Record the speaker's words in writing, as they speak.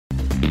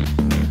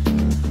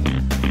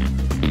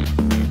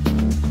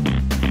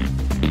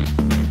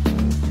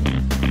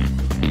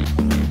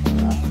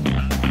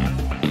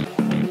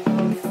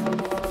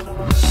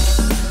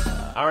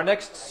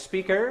next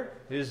speaker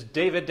is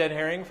David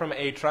Haring from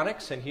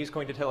Atronix, and he's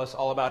going to tell us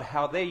all about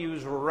how they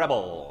use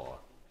Rebol.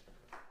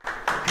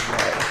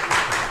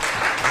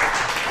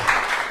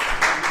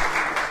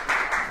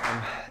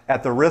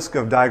 At the risk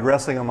of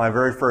digressing on my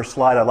very first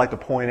slide, I'd like to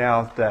point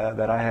out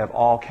that I have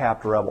all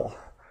capped Rebol.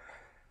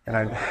 And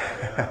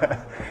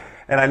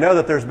I know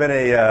that there's been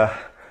a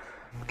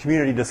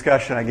community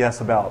discussion, I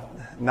guess, about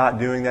not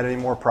doing that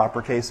anymore,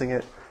 proper casing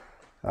it.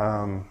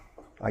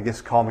 I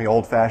guess call me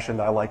old-fashioned,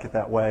 I like it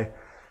that way.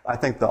 I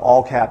think the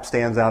all cap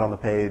stands out on the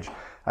page.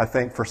 I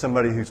think for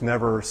somebody who's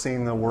never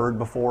seen the word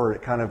before,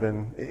 it kind of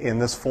in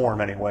this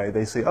form anyway,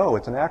 they see, oh,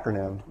 it's an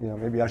acronym. You know,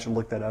 maybe I should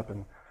look that up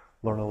and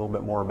learn a little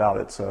bit more about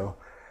it. So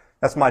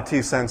that's my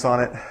 2 cents on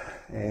it,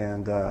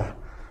 and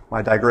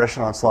my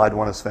digression on slide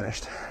 1 is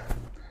finished.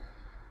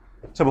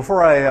 So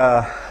before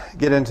I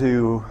get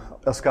into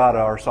SCADA,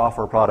 our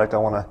software product, I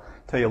want to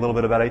tell you a little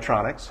bit about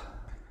Atronix.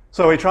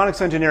 So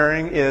Atronix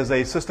Engineering is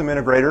a system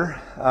integrator.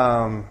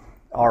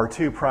 Our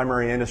 2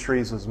 primary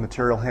industries is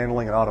material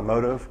handling and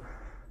automotive.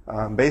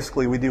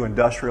 Basically, we do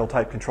industrial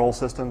type control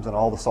systems and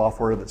all the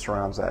software that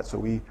surrounds that. So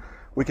we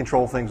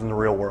control things in the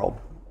real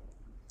world.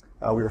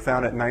 We were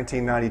founded in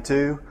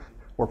 1992.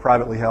 We're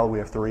privately held. We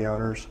have 3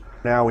 owners.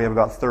 Now we have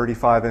about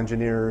 35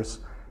 engineers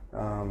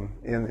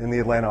in the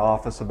Atlanta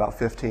office, about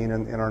 15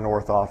 in our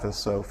north office,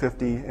 so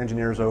 50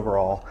 engineers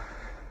overall.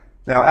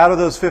 Now, out of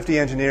those 50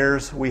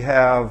 engineers, we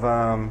have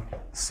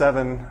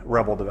 7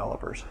 Rebol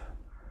developers.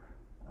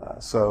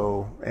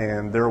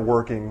 And they're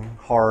working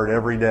hard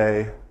every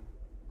day,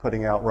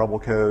 putting out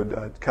Rebol code,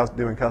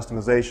 doing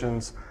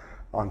customizations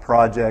on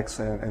projects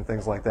and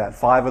things like that.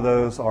 5 of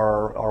those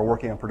are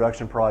working on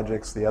production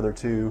projects. The other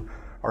 2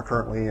 are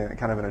currently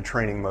kind of in a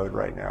training mode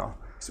right now.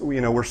 So,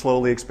 we're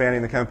slowly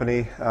expanding the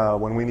company.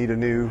 When we need a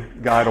new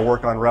guy to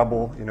work on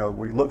Rebol,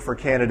 we look for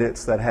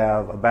candidates that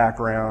have a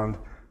background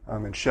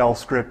in shell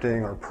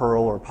scripting or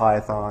Perl or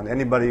Python.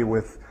 Anybody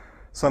with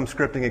some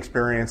scripting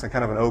experience and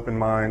kind of an open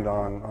mind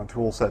on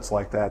tool sets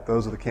like that,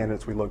 those are the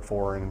candidates we look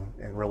for,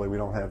 and really we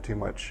don't have too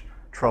much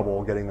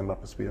trouble getting them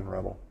up to speed in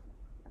Rebol.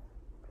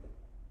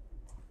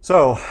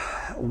 So,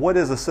 what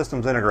is a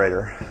systems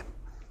integrator?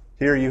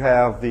 Here you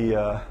have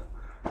the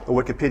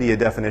Wikipedia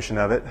definition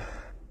of it.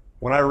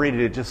 When I read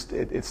it,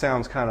 it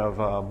sounds kind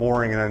of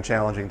boring and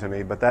unchallenging to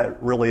me, but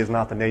that really is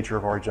not the nature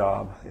of our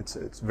job.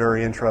 It's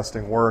very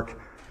interesting work.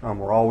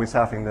 We're always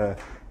having to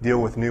deal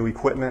with new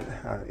equipment,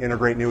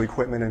 integrate new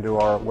equipment into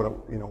our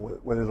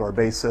what is our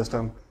base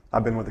system.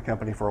 I've been with the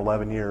company for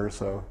 11 years,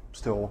 so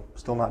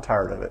still not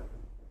tired of it.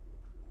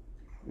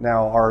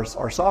 Now our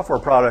software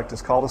product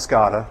is called a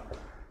SCADA,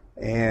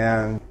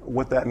 and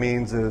what that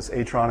means is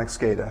Atronix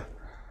SCADA.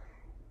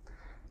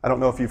 I don't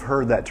know if you've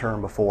heard that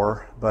term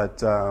before,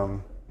 but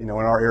in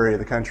our area of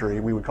the country,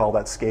 we would call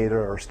that SCADA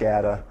or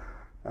SCADA.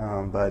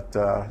 But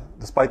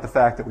despite the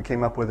fact that we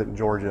came up with it in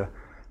Georgia,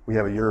 we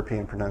have a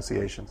European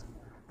pronunciation.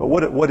 But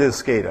what is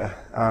SCADA?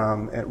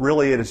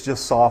 It is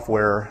just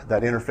software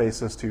that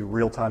interfaces to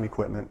real-time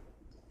equipment.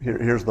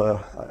 Here's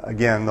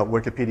again the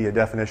Wikipedia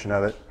definition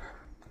of it.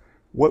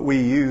 What we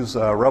use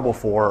Rebol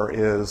for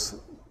is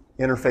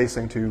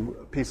interfacing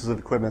to pieces of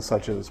equipment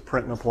such as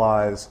print and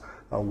applies,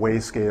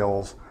 weigh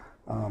scales,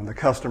 the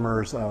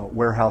customer's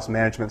warehouse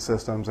management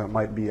systems, and it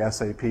might be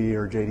SAP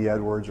or JD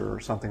Edwards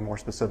or something more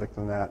specific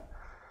than that.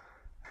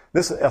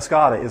 This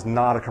SCADA is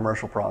not a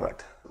commercial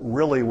product.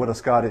 Really what a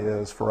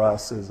SCADA is for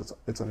us is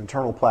it's an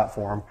internal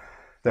platform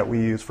that we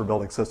use for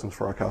building systems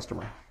for our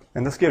customer.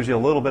 And this gives you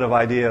a little bit of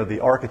idea of the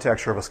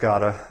architecture of a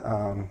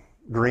SCADA.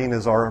 Green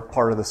is our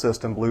part of the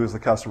system, blue is the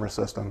customer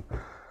system.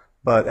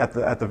 But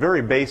at the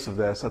very base of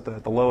this, at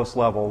the lowest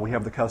level, we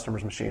have the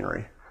customer's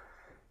machinery.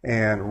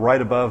 And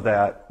right above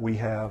that, we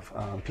have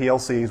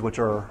PLCs, which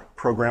are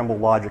programmable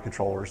logic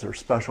controllers. They're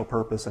special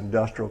purpose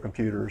industrial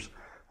computers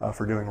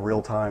for doing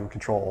real-time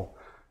control.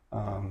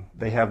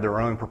 They have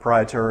their own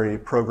proprietary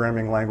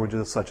programming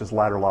languages, such as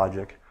ladder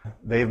logic.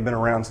 They've been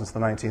around since the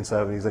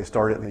 1970s. They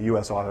started in the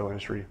U.S. auto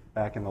industry.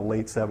 Back in the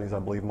late 70s, I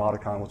believe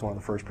Modicon was one of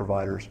the first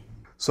providers.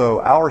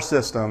 So our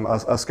system, a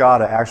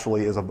SCADA,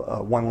 actually is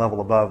one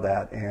level above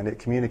that, and it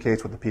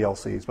communicates with the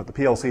PLCs. But the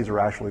PLCs are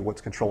actually what's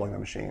controlling the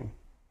machine.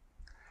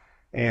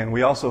 And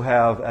we also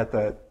have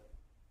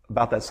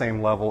about that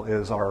same level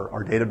is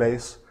our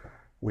database.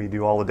 We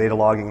do all the data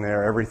logging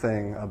there.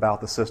 Everything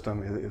about the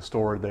system is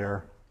stored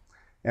there.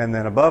 And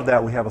then above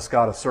that, we have a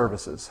SCADA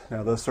services.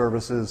 Now those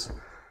services,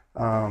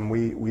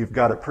 we've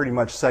got it pretty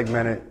much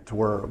segmented to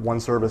where one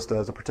service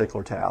does a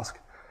particular task,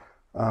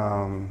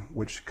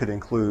 which could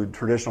include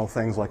traditional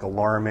things like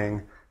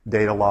alarming,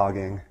 data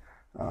logging,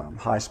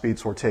 high-speed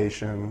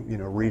sortation,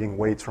 reading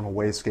weights from a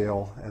weigh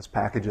scale as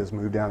packages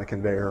move down a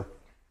conveyor.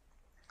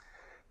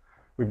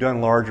 We've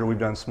done larger, we've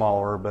done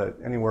smaller, but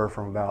anywhere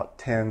from about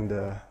 10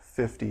 to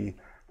 50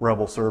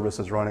 Rebol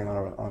services running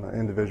on an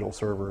individual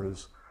server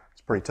is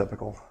pretty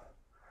typical.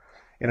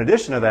 In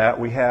addition to that,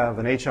 we have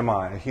an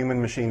HMI, a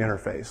human-machine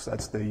interface.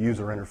 That's the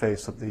user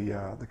interface that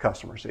the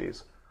customer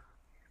sees.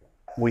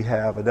 We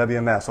have a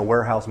WMS, a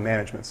warehouse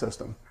management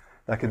system.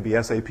 That could be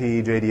SAP,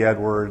 JD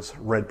Edwards,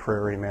 Red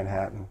Prairie,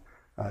 Manhattan.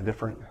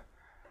 different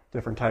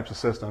types of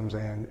systems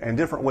and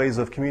different ways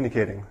of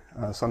communicating.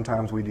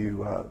 Sometimes we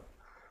do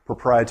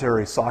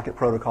proprietary socket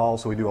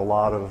protocols, so we do a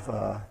lot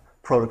of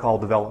protocol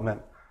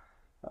development.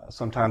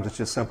 Sometimes it's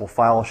just simple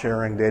file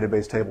sharing,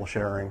 database table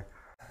sharing.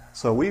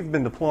 So we've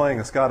been deploying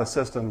a SCADA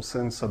system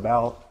since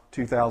about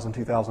 2000,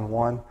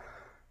 2001,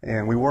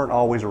 and we weren't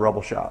always a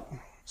Rebol shop.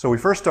 So we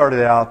first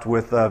started out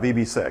with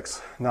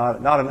VB6,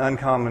 not an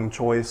uncommon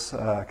choice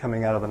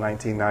coming out of the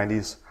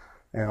 1990s,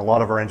 and a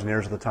lot of our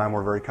engineers at the time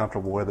were very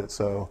comfortable with it.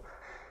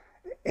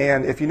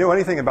 And if you know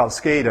anything about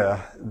SCADA,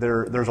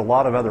 there's a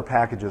lot of other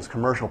packages,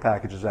 commercial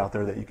packages out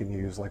there that you can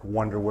use, like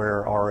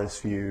Wonderware,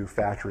 RSView,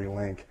 Factory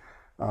Link.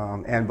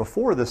 And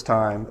before this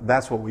time,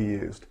 that's what we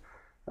used.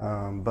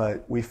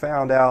 But we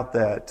found out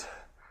that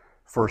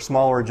for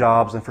smaller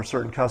jobs and for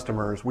certain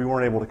customers, we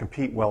weren't able to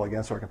compete well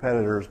against our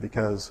competitors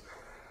because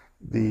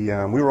we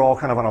were all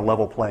kind of on a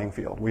level playing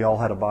field. We all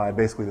had to buy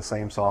basically the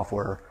same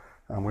software.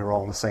 We were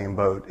all in the same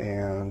boat.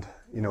 And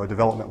a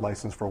development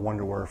license for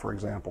Wonderware, for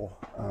example,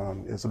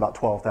 is about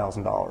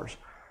 $12,000.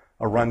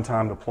 A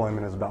runtime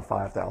deployment is about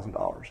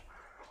 $5,000.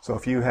 So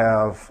if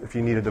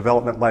you need a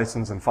development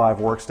license and 5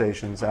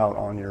 workstations out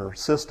on your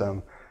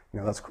system,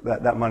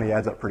 that money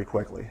adds up pretty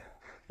quickly.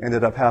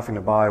 Ended up having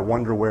to buy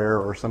Wonderware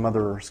or some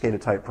other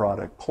SCADA type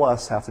product,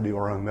 plus have to do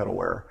our own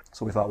middleware.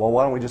 So we thought, well,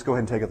 why don't we just go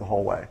ahead and take it the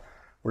whole way?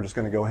 We're just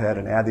going to go ahead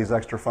and add these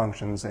extra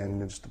functions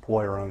and just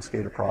deploy our own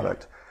SCADA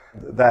product.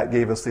 That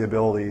gave us the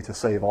ability to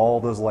save all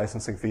those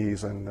licensing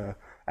fees and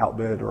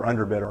outbid or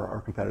underbid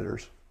our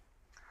competitors.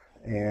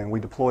 And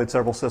we deployed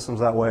several systems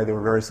that way. They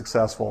were very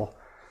successful.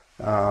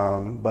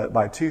 But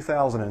by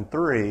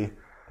 2003,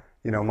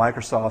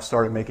 Microsoft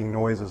started making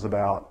noises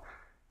about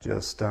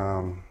just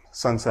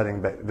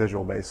sunsetting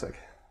Visual Basic.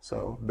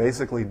 So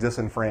basically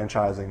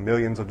disenfranchising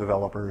millions of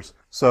developers.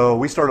 So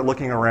we started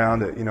looking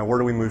around at, where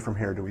do we move from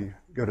here? Do we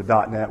go to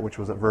 .NET, which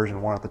was at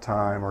version 1 at the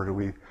time, or do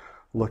we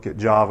look at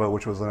Java,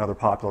 which was another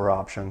popular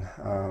option?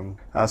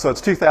 So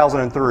it's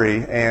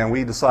 2003, and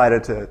we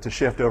decided to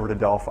shift over to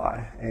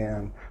Delphi.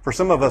 And for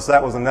some of us,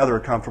 that was another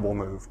comfortable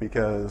move,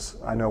 because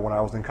I know when I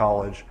was in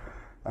college,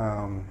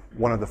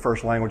 one of the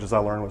first languages I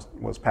learned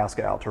was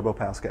Pascal, Turbo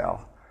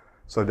Pascal.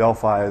 So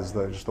Delphi is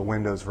just the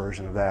Windows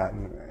version of that.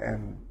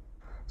 And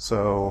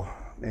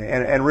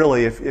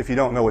really, if you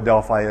don't know what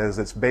Delphi is,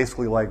 it's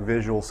basically like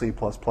Visual C++,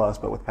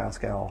 but with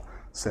Pascal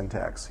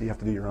syntax. You have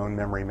to do your own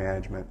memory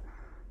management.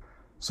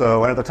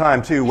 So, and at the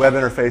time too, web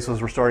interfaces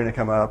were starting to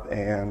come up,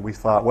 and we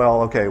thought,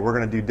 well, okay, we're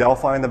going to do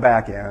Delphi in the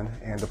back end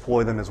and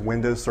deploy them as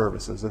Windows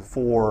services. And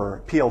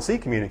for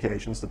PLC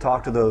communications, to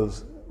talk to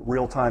those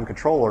real-time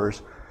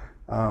controllers,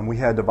 we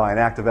had to buy an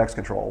ActiveX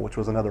control, which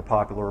was another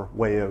popular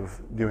way of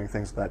doing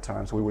things at that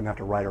time, so we wouldn't have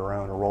to write our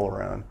own or roll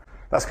our own.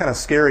 That's kind of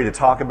scary to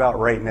talk about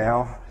right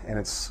now, and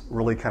it's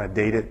really kind of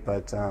dated,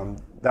 but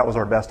that was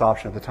our best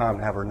option at the time,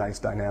 to have a nice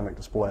dynamic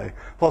display.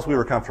 Plus, we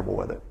were comfortable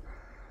with it.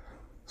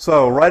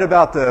 So right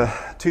about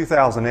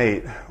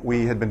 2008,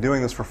 we had been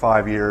doing this for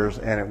 5 years,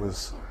 and it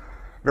was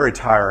very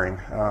tiring.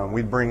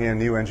 We'd bring in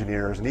new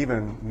engineers, and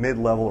even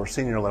mid-level or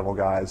senior-level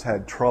guys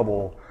had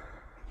trouble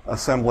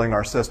assembling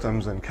our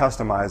systems and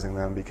customizing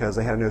them because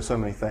they had to know so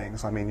many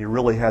things. I mean, you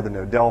really had to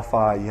know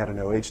Delphi, you had to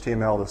know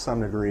HTML to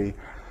some degree,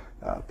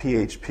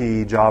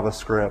 PHP,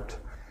 JavaScript.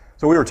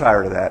 So we were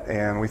tired of that,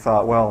 and we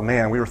thought, well,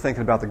 man, we were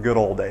thinking about the good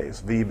old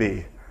days,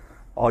 VB.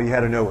 All you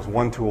had to know was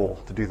one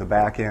tool to do the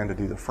back end, to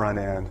do the front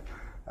end,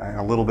 and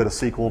a little bit of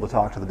SQL to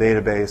talk to the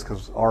database,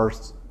 because our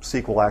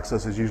SQL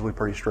access is usually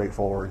pretty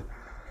straightforward.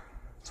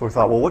 So we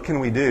thought, well, what can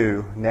we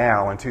do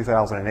now in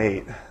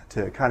 2008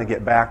 to kind of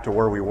get back to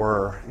where we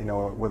were,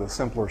 with a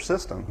simpler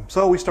system?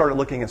 So we started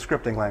looking at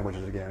scripting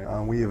languages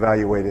again. We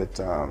evaluated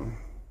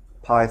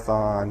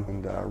Python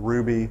and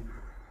Ruby,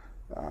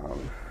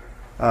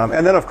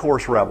 and then of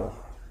course Rebol.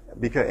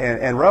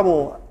 And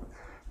Rebol,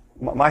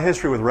 my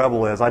history with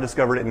Rebol is I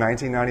discovered it in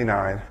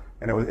 1999,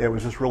 and it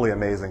was just really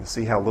amazing to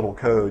see how little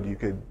code you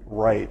could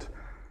write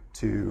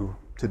to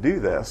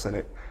do this. And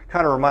it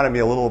kind of reminded me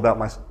a little about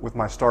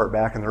my start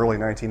back in the early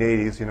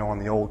 1980s, on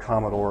the old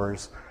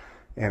Commodores,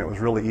 and it was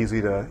really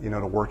easy to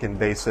to work in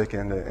BASIC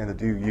and to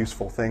do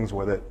useful things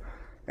with it.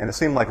 And it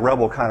seemed like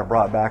Rebol kind of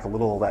brought back a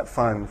little of that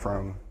fun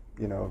from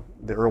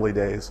the early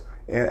days.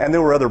 And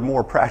there were other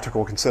more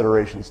practical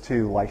considerations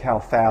too, like how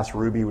fast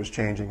Ruby was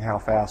changing, how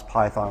fast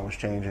Python was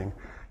changing.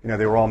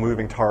 They were all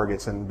moving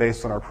targets, and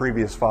based on our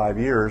previous 5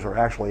 years, or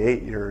actually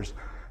 8 years,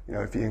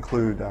 if you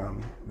include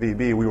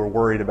VB, we were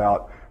worried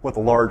about what the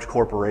large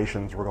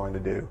corporations were going to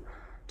do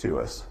to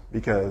us.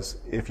 Because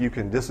if you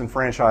can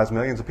disenfranchise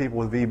millions of people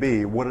with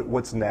VB,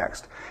 what's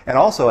next? And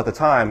also at the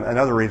time,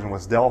 another reason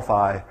was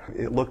Delphi.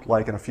 It looked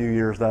like in a few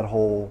years that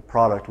whole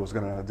product was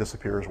going to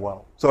disappear as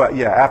well. So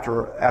yeah,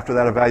 after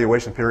that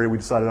evaluation period, we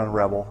decided on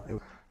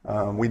Rebol.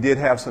 We did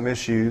have some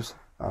issues.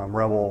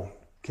 Rebol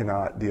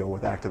cannot deal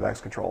with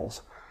ActiveX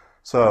controls.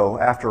 So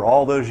after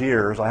all those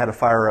years, I had to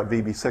fire up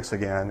VB6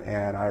 again,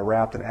 and I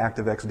wrapped an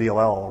ActiveX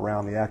DLL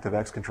around the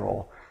ActiveX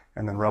control,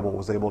 and then Rebol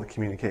was able to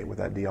communicate with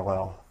that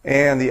DLL.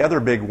 And the other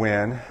big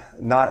win,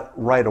 not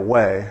right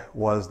away,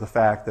 was the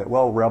fact that,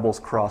 well, Rebel's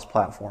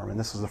cross-platform, and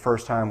this is the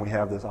first time we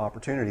have this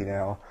opportunity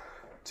now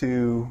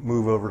to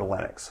move over to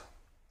Linux.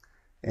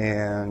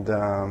 And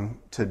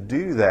to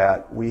do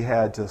that, we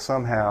had to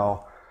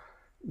somehow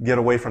get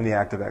away from the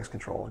ActiveX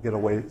control, get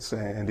away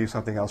and do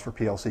something else for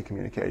PLC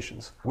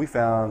communications. We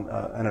found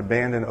an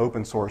abandoned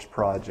open source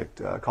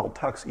project called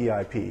Tux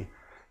EIP.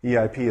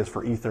 EIP is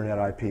for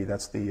Ethernet IP.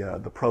 That's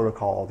the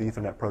protocol, the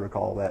Ethernet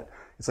protocol. That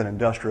it's an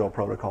industrial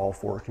protocol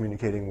for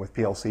communicating with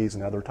PLCs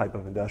and other type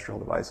of industrial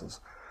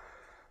devices.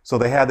 So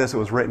they had this. It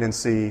was written in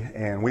C,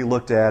 and we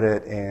looked at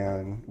it,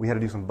 and we had to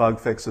do some bug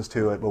fixes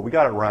to it, but we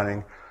got it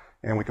running.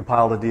 And we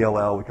compiled a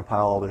DLL, we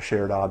compiled a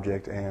shared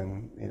object,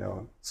 and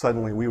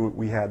suddenly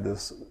we had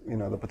this,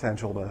 the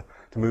potential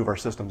to move our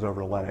systems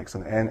over to Linux,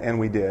 and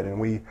we did. And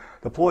we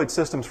deployed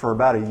systems for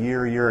about a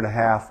year and a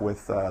half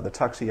with the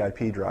Tux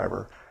EIP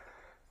driver.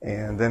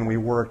 And then we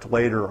worked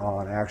later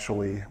on,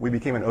 we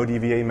became an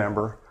ODVA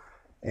member,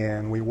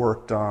 and we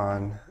worked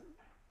on,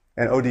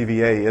 and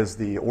ODVA is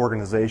the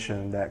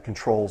organization that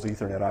controls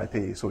Ethernet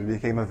IP. So we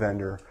became a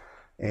vendor,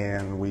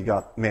 and we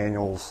got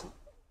manuals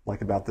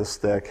like about this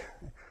thick,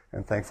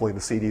 and thankfully the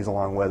CDs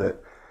along with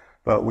it.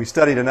 But we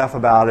studied enough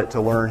about it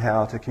to learn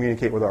how to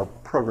communicate with our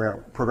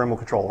programmable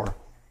controller,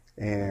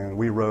 and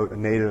we wrote a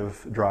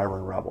native driver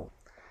in Rebol.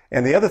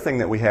 And the other thing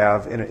that we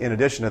have, in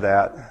addition to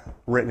that,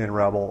 written in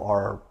Rebol,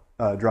 are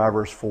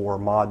drivers for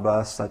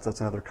Modbus. That's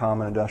another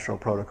common industrial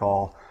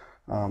protocol.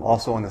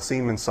 Also on the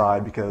Siemens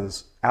side,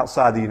 because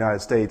outside the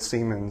United States,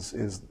 Siemens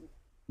is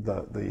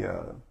they're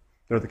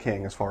the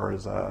king as far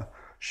as the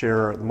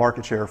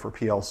market share for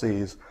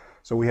PLCs.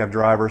 So we have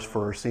drivers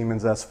for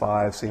Siemens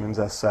S5, Siemens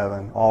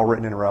S7, all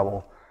written in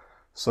Rebol.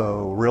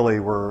 So really,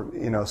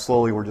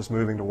 slowly we're just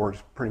moving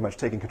towards pretty much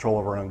taking control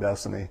of our own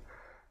destiny.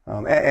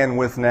 And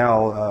with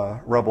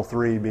now Rebol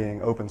 3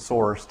 being open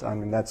sourced, I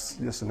mean, that's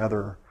just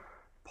another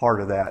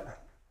part of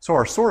that. So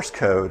our source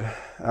code,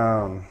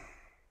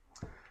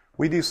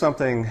 we do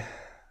something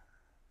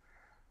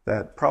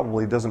that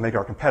probably doesn't make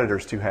our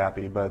competitors too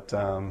happy, but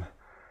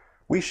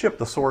we ship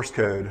the source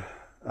code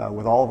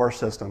with all of our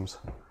systems.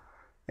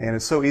 And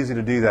it's so easy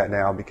to do that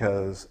now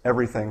because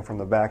everything from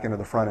the back end to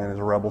the front end is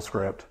a Rebol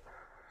script.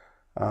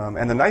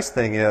 And the nice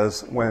thing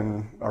is,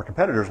 when our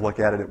competitors look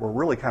at it, we're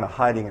really kind of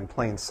hiding in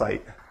plain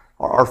sight.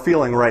 Our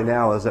feeling right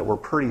now is that we're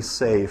pretty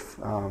safe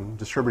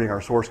distributing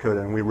our source code,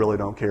 and we really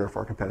don't care if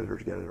our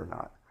competitors get it or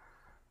not.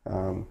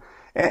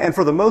 And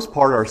for the most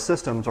part, our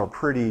systems are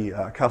pretty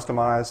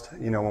customized.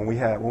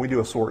 When we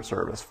do a sort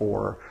service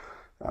for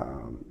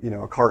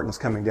a carton is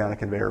coming down a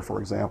conveyor,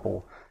 for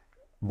example,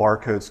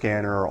 barcode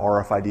scanner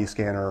or RFID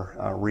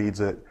scanner reads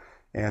it,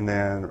 and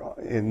then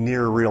in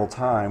near real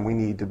time we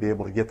need to be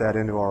able to get that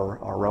into our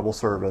Rebol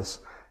service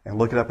and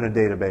look it up in a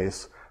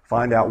database,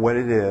 find out what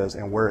it is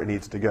and where it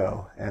needs to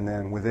go, and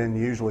then within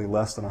usually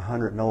less than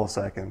 100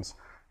 milliseconds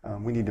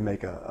we need to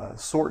make a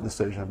sort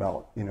decision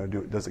about,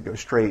 does it go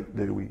straight,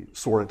 do we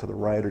sort it to the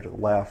right or to the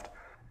left.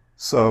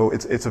 So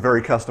it's a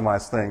very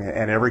customized thing,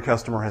 and every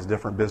customer has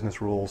different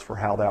business rules for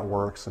how that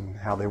works and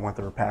how they want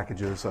their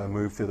packages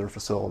moved through their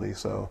facility.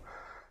 So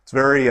it's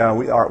very,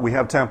 we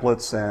have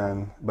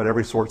templates, but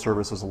every sort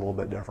service is a little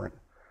bit different.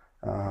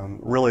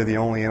 Really the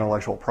only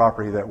intellectual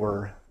property that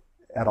we're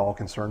at all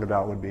concerned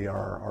about would be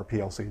our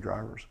PLC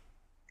drivers.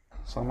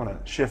 So I'm going to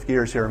shift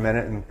gears here a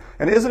minute,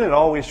 and isn't it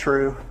always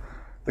true?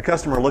 The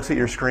customer looks at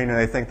your screen and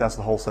they think that's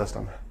the whole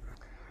system.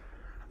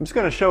 I'm just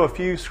going to show a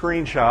few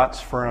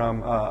screenshots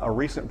from a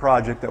recent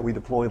project that we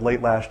deployed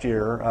late last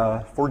year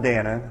for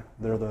Dannon.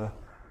 They're the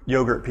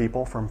yogurt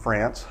people from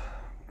France.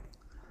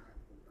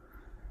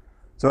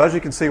 So as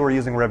you can see, we're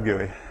using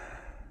RebGUI.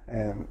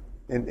 And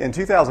in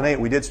 2008,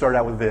 we did start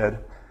out with VID.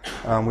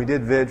 We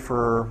did VID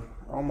for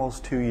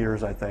almost 2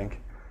 years, I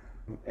think.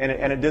 And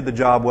it did the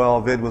job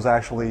well. VID was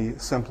actually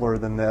simpler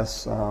than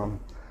this.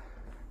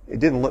 It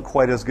didn't look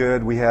quite as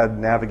good. We had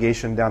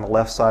navigation down the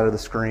left side of the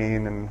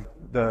screen. And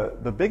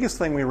the biggest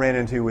thing we ran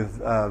into with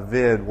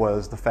VID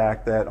was the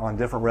fact that on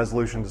different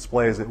resolution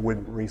displays, it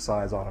wouldn't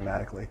resize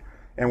automatically.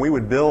 And we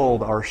would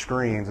build our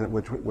screens,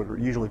 which were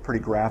usually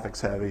pretty graphics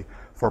heavy,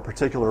 for a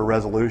particular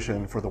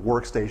resolution for the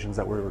workstations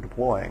that we were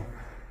deploying.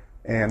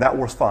 And that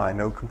was fine,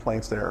 no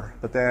complaints there.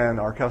 But then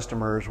our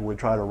customers would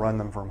try to run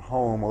them from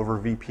home over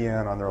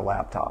VPN on their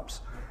laptops.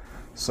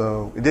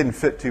 So it didn't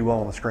fit too well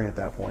on the screen at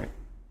that point.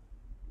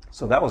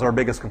 So that was our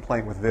biggest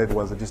complaint with VID,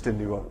 was it just didn't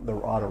do the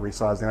auto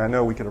resizing. I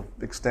know we could have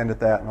extended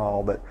that and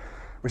all, but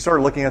we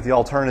started looking at the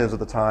alternatives at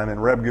the time, and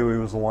RebGUI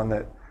was the one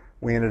that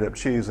we ended up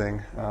choosing,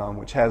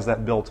 which has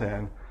that built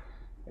in,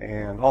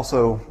 and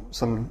also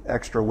some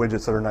extra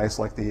widgets that are nice,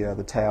 like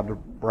the tabbed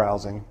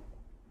browsing,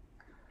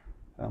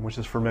 which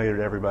is familiar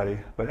to everybody.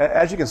 But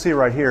as you can see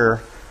right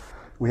here,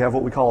 we have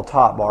what we call a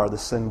top bar, the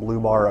thin blue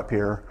bar up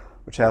here,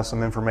 which has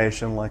some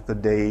information like the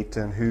date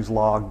and who's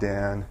logged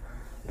in,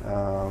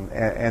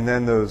 And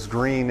then those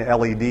green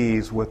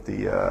LEDs with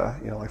the,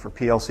 like for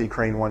PLC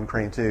crane 1,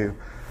 crane 2,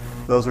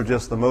 those are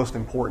just the most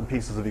important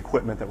pieces of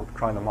equipment that we're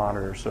trying to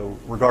monitor. So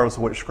regardless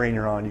of which screen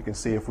you're on, you can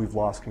see if we've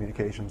lost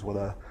communications with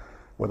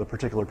a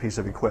particular piece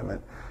of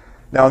equipment.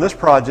 Now in this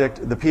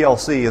project, the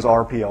PLC is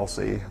our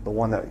PLC, the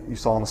one that you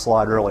saw on the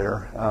slide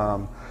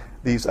earlier.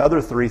 These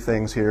other three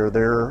things here,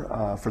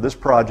 for this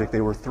project,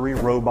 they were 3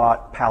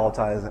 robot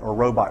palletizing or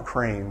robot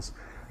cranes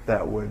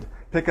that would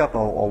pick up a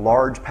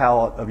large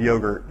pallet of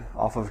yogurt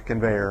off of a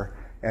conveyor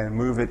and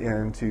move it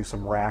into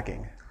some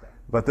racking.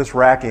 But this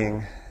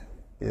racking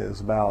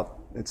is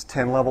it's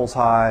 10 levels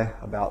high,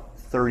 about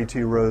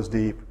 32 rows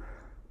deep,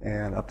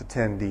 and up to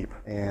 10 deep.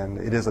 And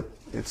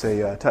it's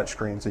a touch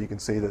screen, so you can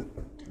see that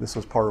this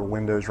is part of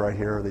Windows right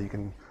here, that you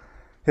can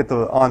hit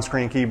the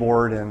on-screen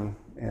keyboard and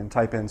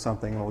type in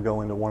something, and it'll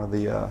go into one of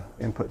the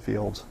input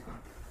fields.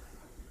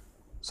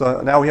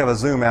 So now we have a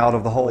zoom out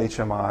of the whole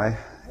HMI,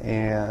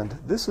 and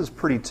this is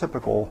pretty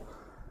typical.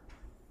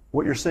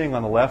 What you're seeing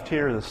on the left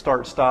here, the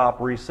start, stop,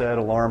 reset,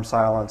 alarm,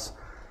 silence,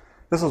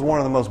 this is one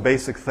of the most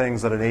basic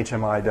things that an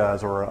HMI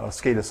does, or a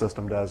SCADA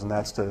system does, and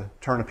that's to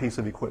turn a piece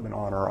of equipment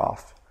on or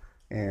off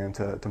and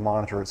to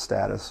monitor its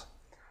status.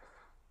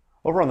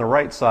 Over on the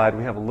right side,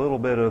 we have a little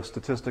bit of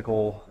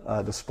statistical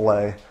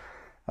display.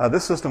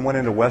 This system went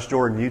into West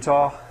Jordan,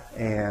 Utah,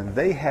 and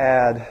they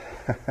had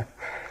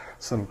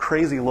some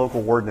crazy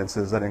local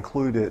ordinances that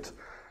included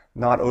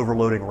not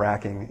overloading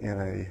racking in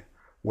a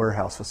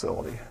warehouse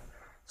facility.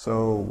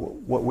 So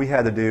what we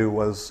had to do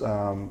was,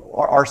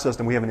 our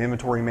system, we have an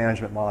inventory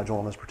management module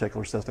in this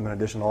particular system in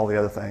addition to all the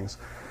other things.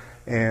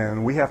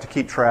 And we have to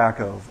keep track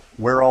of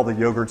where all the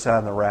yogurt's at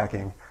in the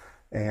racking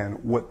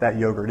and what that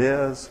yogurt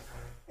is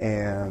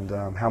and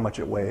how much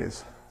it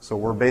weighs. So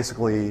we're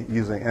basically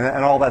using,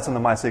 and all that's in the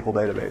MySQL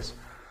database.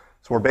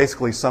 So we're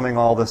basically summing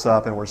all this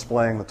up, and we're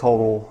displaying the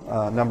total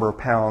number of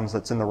pounds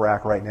that's in the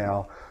rack right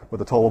now with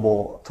the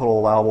total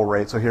allowable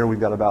rate. So here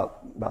we've got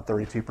about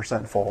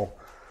 32% full.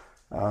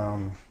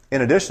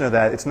 In addition to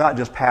that, it's not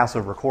just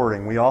passive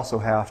recording. We also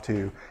have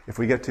to, if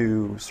we get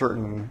to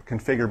certain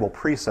configurable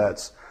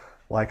presets,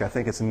 like I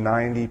think it's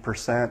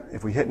 90%,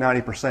 if we hit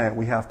 90%,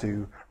 we have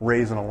to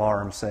raise an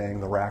alarm saying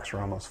the racks are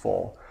almost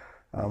full.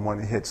 When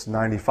it hits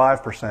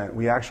 95%,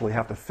 we actually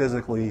have to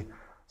physically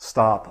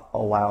stop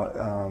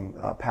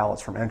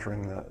pallets from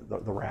entering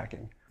the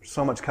racking. There's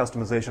so much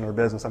customization in our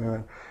business. I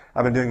mean,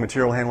 I've been doing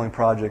material handling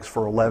projects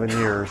for 11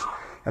 years,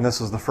 and this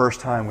is the first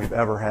time we've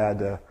ever had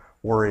to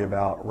worry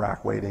about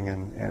rack weighting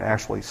and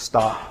actually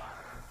stop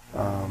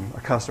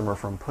a customer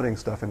from putting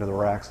stuff into the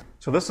racks.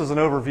 So this is an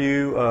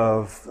overview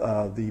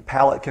of the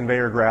pallet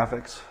conveyor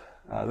graphics.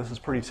 This is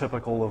pretty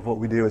typical of what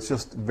we do. It's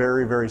just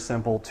very, very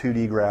simple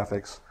 2D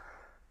graphics.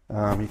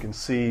 You can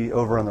see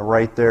over on the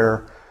right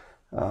there,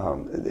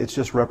 it's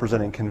just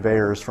representing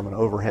conveyors from an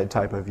overhead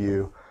type of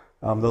view.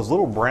 Those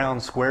little brown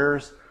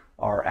squares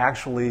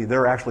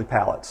they're actually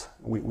pallets.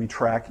 We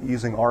track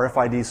using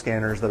RFID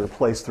scanners that are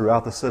placed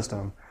throughout the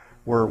system.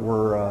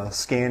 We're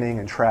scanning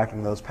and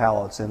tracking those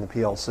pallets in the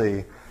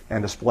PLC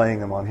and displaying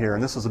them on here.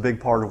 And this is a big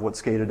part of what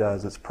SCADA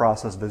does. It's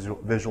process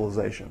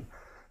visualization.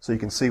 So you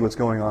can see what's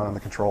going on in the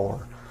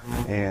controller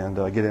and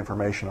get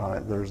information on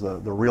it. There's the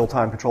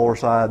real-time controller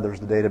side, there's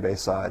the database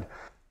side.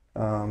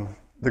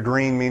 The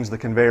green means the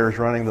conveyor is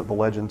running, the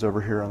legend's over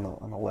here on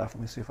the left.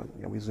 Let me see if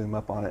we zoom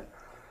up on it.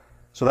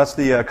 So that's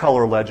the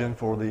color legend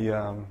for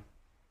the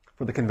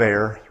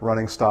conveyor,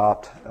 running,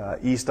 stopped.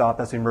 E-stop,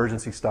 that's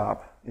emergency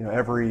stop.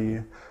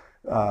 Every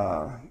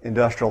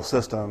industrial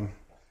system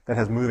that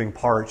has moving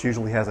parts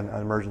usually has an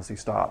emergency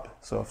stop.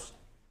 So if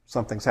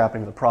something's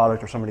happening to the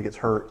product or somebody gets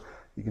hurt,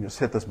 you can just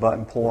hit this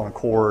button, pull on a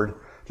cord,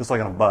 just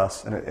like on a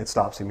bus, and it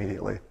stops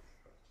immediately.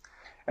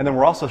 And then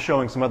we're also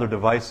showing some other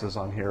devices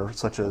on here,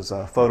 such as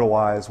photo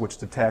eyes, which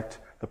detect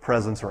the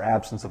presence or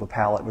absence of a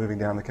pallet moving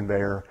down the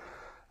conveyor.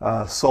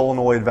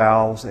 Solenoid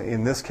valves,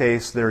 in this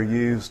case they're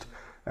used,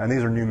 and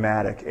these are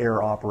pneumatic,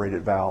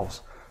 air-operated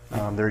valves.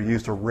 They're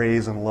used to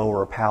raise and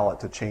lower a pallet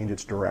to change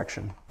its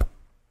direction.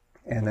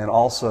 And then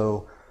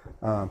also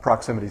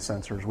proximity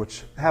sensors,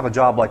 which have a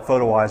job like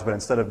photo eyes, but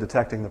instead of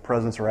detecting the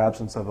presence or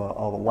absence of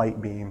a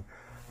light beam,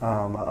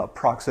 a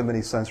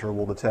proximity sensor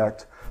will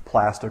detect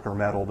plastic or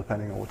metal,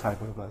 depending on what type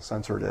of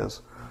sensor it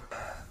is.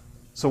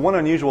 So one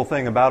unusual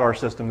thing about our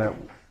system that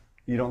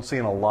you don't see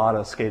in a lot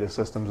of SCADA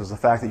systems is the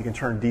fact that you can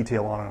turn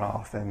detail on and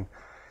off. And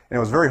it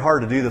was very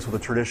hard to do this with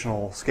a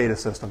traditional SCADA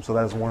system, so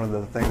that is one of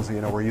the things,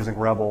 we're using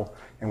Rebol,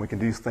 and we can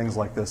do things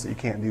like this that you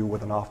can't do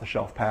with an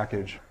off-the-shelf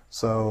package.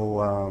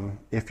 So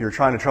if you're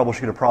trying to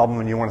troubleshoot a problem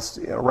and you want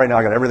to, right now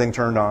I got everything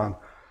turned on,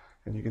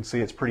 and you can see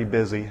it's pretty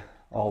busy.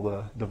 All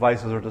the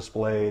devices are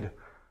displayed,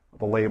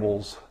 the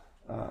labels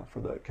for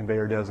the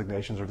conveyor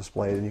designations are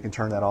displayed, and you can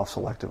turn that off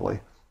selectively.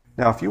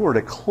 Now if you were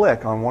to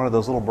click on one of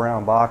those little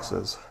brown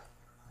boxes,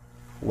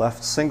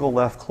 single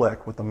left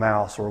click with the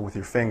mouse or with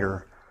your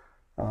finger,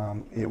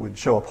 it would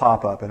show a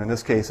pop-up, and in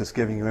this case it's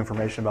giving you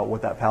information about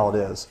what that pallet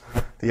is.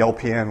 The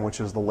LPN, which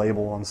is the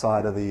label on the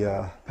side of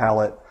the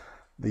pallet,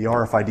 the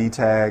RFID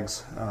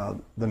tags,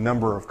 the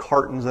number of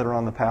cartons that are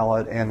on the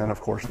pallet, and then of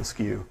course the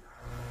SKU.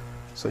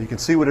 So you can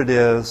see what it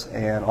is,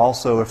 and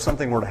also if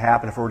something were to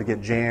happen, if it were to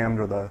get jammed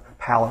or the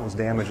pallet was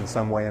damaged in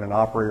some way and an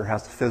operator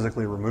has to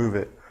physically remove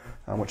it,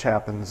 which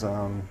happens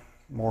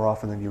more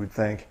often than you would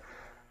think.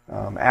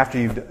 After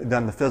you've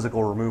done the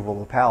physical removal of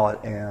the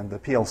pallet and the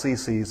PLC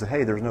sees that,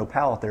 hey, there's no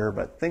pallet there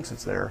but thinks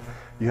it's there,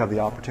 you have the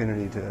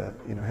opportunity to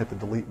hit the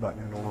delete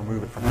button and it'll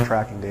remove it from the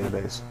tracking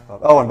database.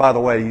 Oh, and by the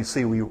way, you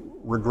see we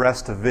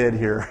regressed to vid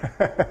here.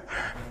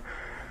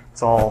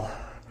 It's all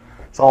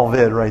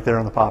vid right there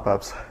on the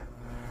pop-ups.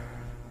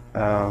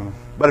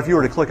 But if you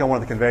were to click on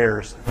one of the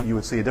conveyors, you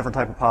would see a different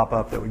type of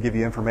pop-up that would give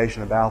you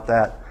information about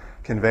that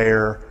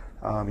conveyor.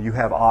 You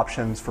have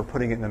options for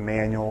putting it in the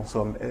manual,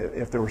 so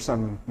if there was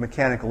some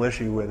mechanical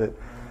issue with it,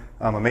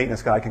 a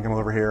maintenance guy can come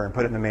over here and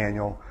put it in the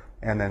manual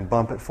and then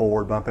bump it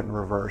forward, bump it in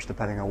reverse,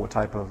 depending on what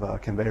type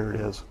of conveyor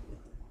it is.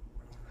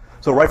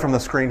 So right from the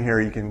screen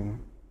here, you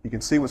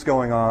can see what's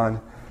going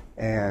on,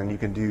 and you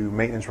can do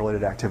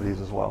maintenance-related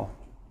activities as well,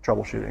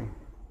 troubleshooting.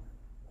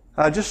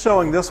 Just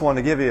showing this one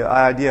to give you an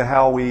idea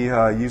how we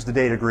use the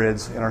data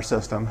grids in our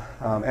system,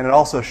 and it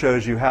also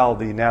shows you how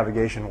the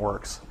navigation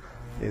works.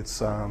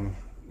 It's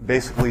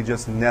basically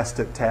just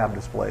nested tab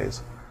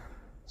displays.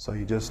 So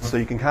you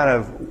can kind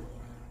of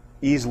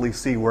easily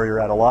see where you're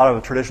at. A lot of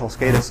the traditional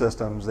SCADA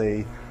systems,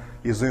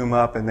 you zoom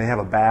up and they have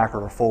a back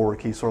or a forward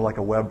key, sort of like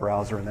a web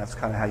browser, and that's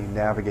kind of how you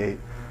navigate.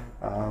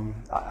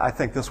 I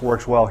think this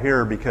works well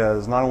here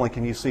because not only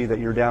can you see that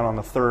you're down on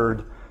the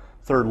third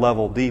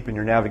level deep in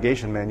your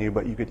navigation menu,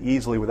 but you could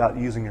easily, without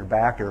using your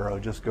back arrow,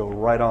 just go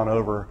right on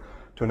over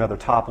to another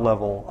top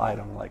level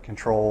item like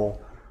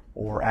control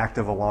or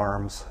active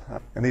alarms.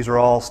 And these are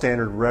all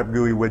standard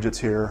RebGUI widgets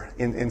here.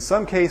 In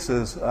some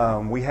cases,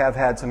 we have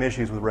had some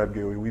issues with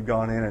RebGUI. We've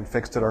gone in and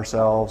fixed it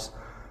ourselves.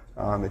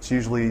 It's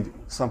usually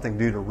something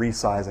due to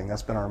resizing.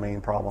 That's been our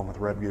main problem with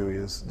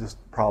RebGUI, is just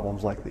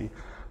problems like the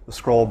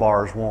scroll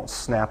bars won't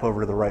snap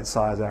over to the right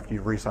size after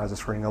you've resized the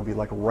screen. They'll be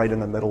like right in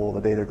the middle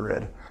of the data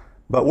grid.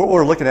 But what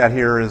we're looking at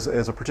here is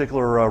a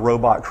particular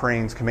robot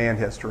crane's command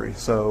history.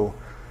 So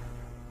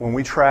when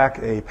we track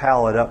a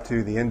pallet up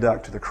to the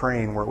induct to the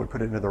crane where we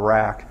put it into the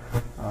rack,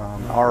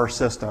 our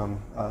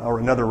system, or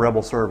another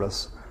Rebol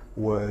service,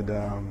 would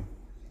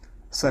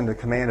send a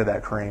command to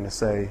that crane to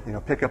say,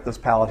 pick up this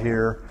pallet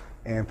here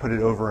and put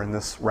it over in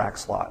this rack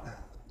slot.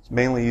 It's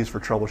mainly used for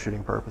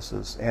troubleshooting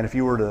purposes. And if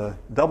you were to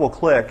double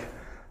click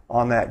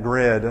on that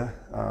grid,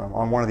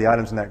 on one of the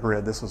items in that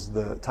grid, this is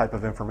the type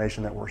of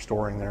information that we're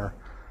storing there.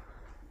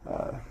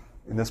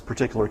 In this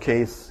particular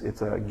case,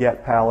 it's a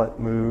get pallet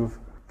move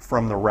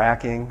from the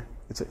racking.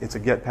 It's a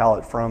get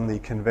pallet from the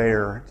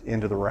conveyor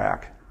into the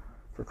rack.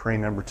 For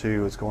crane number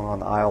 2, it's going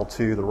on aisle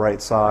 2, the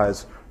right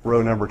size,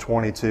 row number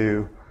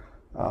 22,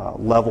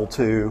 level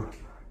 2,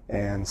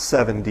 and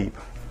 7 deep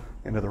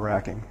into the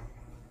racking.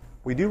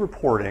 We do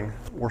reporting.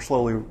 We're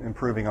slowly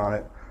improving on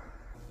it.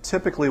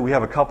 Typically, we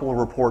have a couple of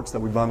reports that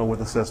we bundle with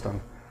the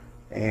system,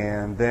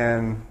 and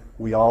then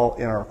in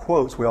our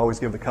quotes, we always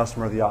give the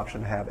customer the option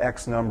to have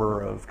X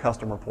number of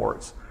custom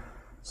reports.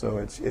 So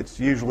it's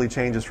usually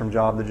changes from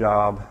job to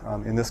job.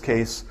 In this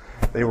case,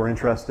 they were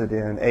interested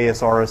in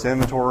ASRS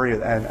inventory,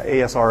 and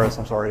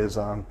ASRS, is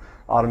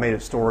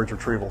automated storage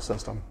retrieval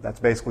system.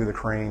 That's basically the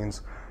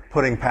cranes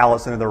putting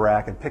pallets into the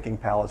rack and picking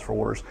pallets for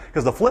orders.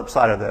 Because the flip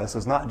side of this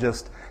is not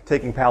just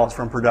taking pallets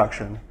from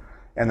production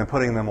and then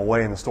putting them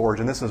away in the storage.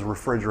 And this is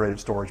refrigerated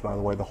storage, by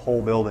the way. The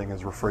whole building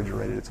is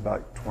refrigerated. It's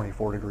about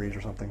 24 degrees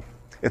or something.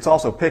 It's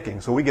also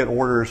picking. So we get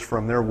orders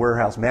from their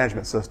warehouse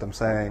management system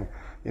saying,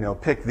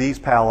 pick these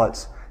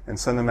pallets and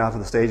send them out to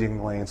the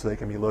staging lane so they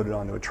can be loaded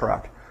onto a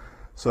truck.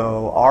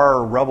 So our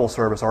Rebol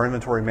service, our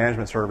inventory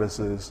management service,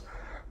 is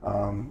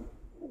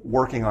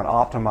working on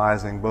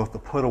optimizing both the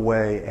put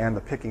away and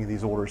the picking of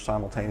these orders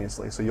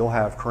simultaneously. So you'll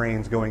have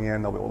cranes going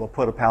in, they'll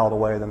put a pallet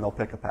away, then they'll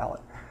pick a pallet.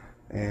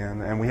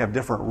 And we have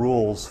different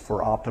rules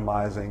for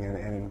optimizing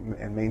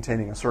and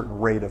maintaining a certain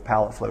rate of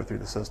pallet flow through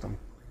the system.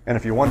 And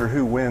if you wonder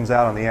who wins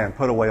out on the end,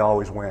 put away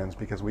always wins,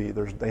 because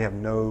they have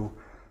no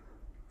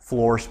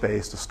floor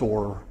space to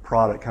store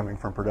product coming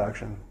from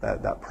production.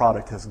 That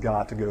product has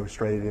got to go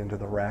straight into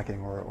the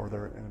racking, or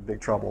they're in big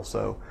trouble.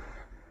 So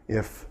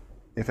if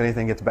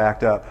anything gets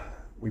backed up,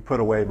 we put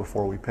away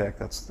before we pick.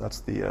 That's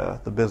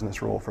the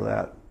business rule for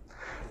that.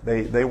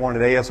 They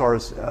wanted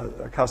ASR's,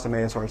 a custom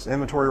ASR's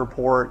inventory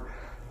report,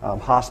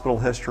 hospital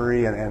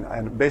history,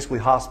 and basically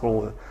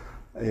hospital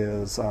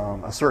is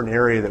a certain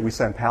area that we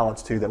send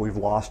pallets to that we've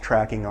lost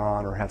tracking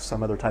on or have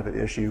some other type of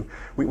issue.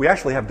 We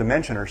actually have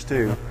dimensioners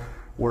too,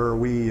 where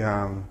we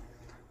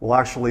will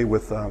actually,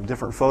 with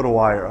different photo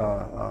eye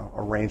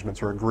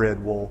arrangements or a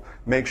grid, will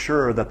make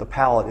sure that the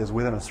pallet is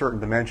within a certain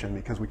dimension,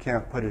 because we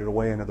can't put it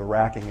away into the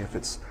racking if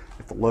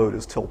the load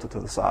is tilted to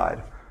the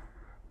side.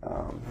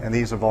 And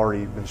these have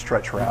already been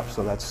stretch wrapped,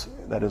 so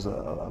that is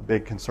a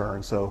big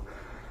concern. So.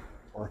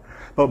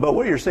 But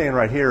what you're seeing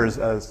right here is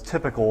a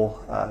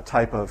typical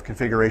type of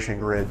configuration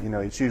grid.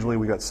 It's usually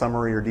we've got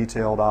summary or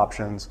detailed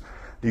options.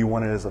 Do you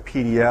want it as a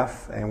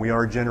PDF? And we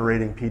are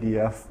generating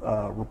PDF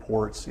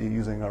reports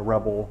using a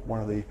Rebol, one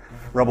of the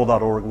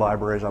Rebol.org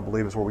libraries, I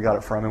believe is where we got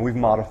it from, and we've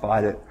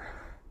modified it.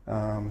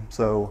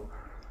 So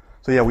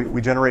yeah,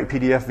 we generate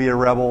PDF via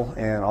Rebol,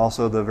 and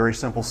also the very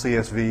simple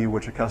CSV,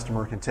 which a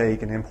customer can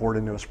take and import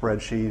into a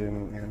spreadsheet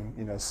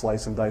and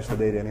slice and dice the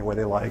data any way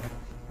they like.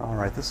 All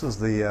right, this is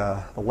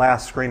the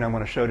last screen I'm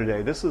going to show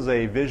today. This is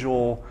a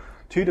visual,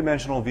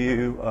 two-dimensional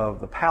view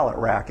of the pallet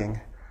racking.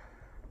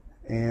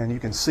 And you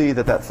can see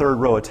that third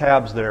row of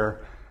tabs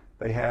there,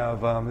 they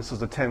have, this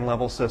is a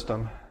 10-level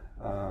system.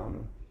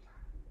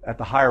 At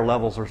the higher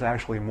levels, there's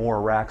actually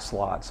more rack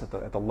slots.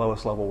 At the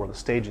lowest level where the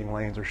staging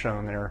lanes are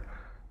shown there,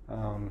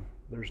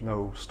 there's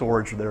no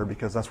storage there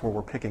because that's where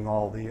we're picking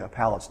all the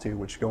pallets to,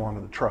 which go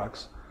onto the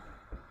trucks.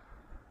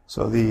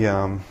 So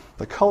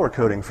the color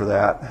coding for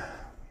that,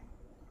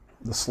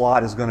 the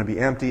slot is going to be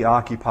empty,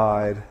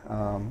 occupied.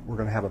 We're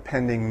going to have a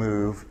pending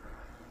move,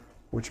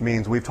 which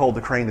means we've told the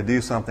crane to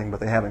do something,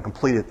 but they haven't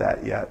completed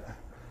that yet.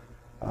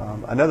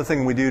 Another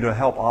thing we do to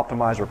help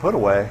optimize our put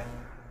away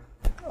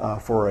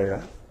for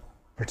a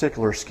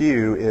particular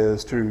SKU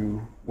is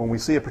when we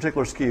see a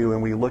particular SKU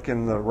and we look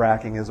in the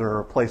racking, is there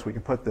a place we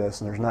can put this,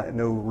 and there's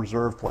no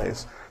reserve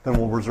place, then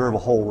we'll reserve a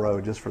whole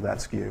row just for that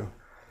SKU.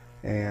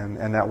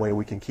 And that way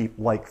we can keep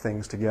like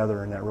things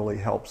together, and that really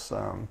helps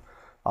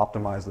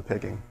optimize the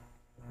picking.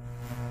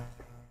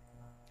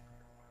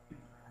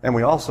 And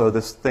we also,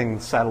 this thing,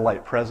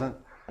 satellite present,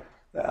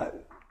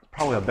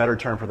 probably a better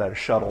term for that is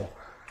shuttle.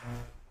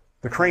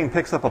 The crane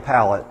picks up a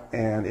pallet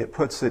and it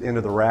puts it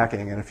into the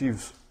racking, and if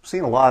you've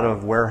seen a lot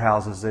of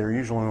warehouses, they're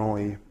usually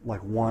only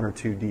like 1 or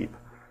 2 deep.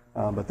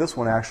 But this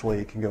one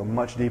actually can go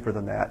much deeper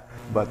than that.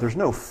 But there's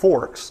no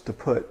forks to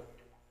put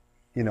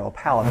a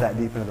pallet that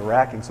deep into the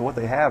racking. So what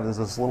they have is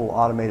this little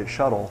automated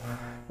shuttle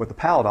with the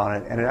pallet on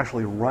it, and it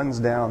actually runs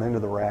down into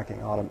the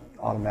racking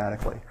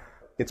automatically.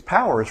 Its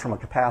power is from a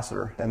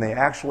capacitor, and they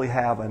actually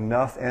have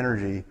enough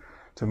energy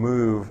to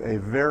move a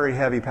very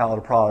heavy pallet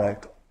of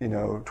product,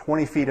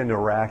 20 feet into a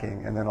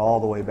racking and then all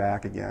the way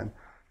back again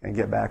and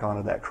get back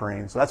onto that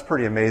crane. So that's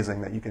pretty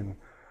amazing that you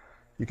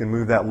can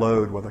move that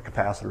load with a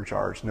capacitor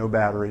charge, no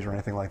batteries or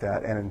anything like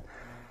that. And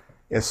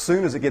as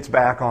soon as it gets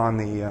back on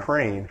the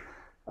crane,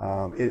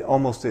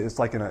 it's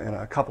like in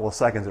a couple of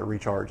seconds it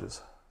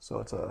recharges.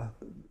 So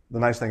the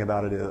nice thing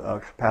about it is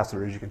a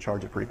capacitor is you can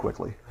charge it pretty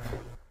quickly.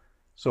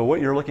 So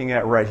what you're looking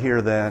at right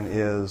here then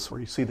is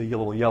where you see the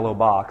little yellow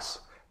box.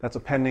 That's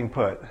a pending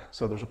put.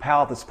 So there's a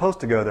pallet that's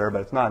supposed to go there,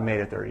 but it's not made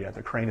it there yet.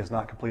 The crane has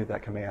not completed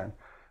that command.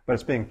 But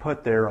it's being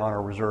put there on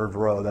a reserved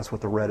row. That's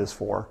what the red is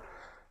for.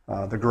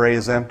 The gray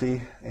is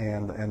empty,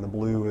 and the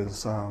blue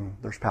is,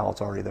 there's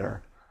pallets already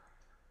there.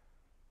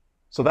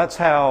 So that's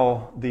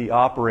how the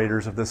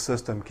operators of this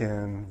system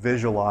can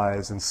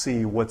visualize and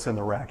see what's in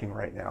the racking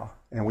right now.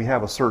 And we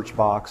have a search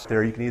box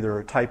there. You can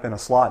either type in a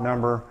slot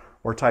number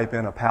or type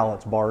in a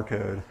pallet's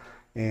barcode,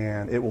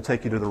 and it will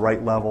take you to the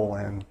right level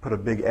and put a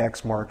big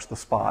X marks the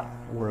spot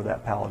where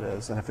that pallet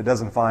is. And if it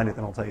doesn't find it,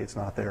 then it'll tell you it's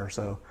not there.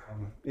 So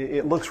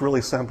it looks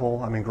really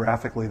simple. I mean,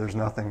 graphically, there's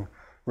nothing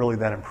really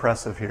that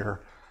impressive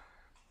here.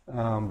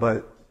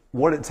 But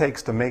what it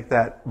takes to make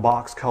that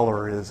box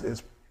color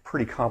is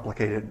pretty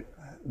complicated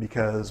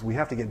because we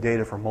have to get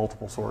data from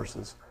multiple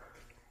sources.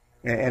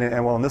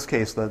 And well, in this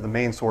case, the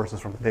main source is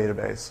from the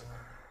database.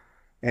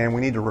 And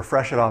we need to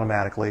refresh it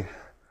automatically.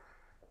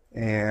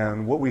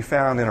 And what we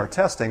found in our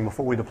testing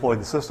before we deployed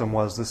the system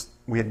was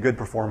we had good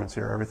performance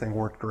here. Everything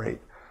worked great.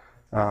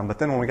 But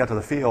then when we got to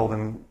the field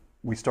and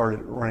we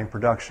started running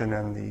production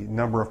and the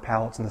number of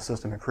pallets in the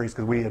system increased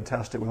because we had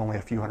tested with only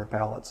a few hundred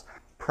pallets.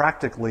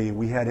 Practically,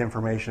 we had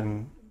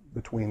information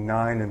between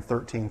 9,000 and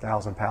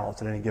 13,000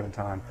 pallets at any given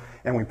time.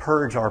 And we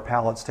purge our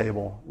pallets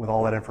table with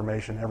all that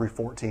information every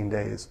 14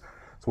 days.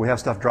 So we have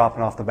stuff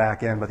dropping off the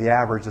back end, but the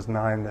average is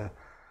 9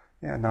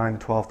 to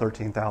 12,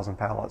 13,000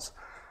 pallets.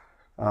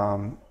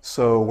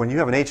 So when you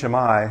have an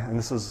HMI, and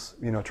this is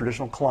a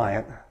traditional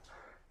client,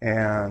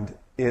 and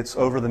it's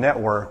over the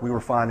network, we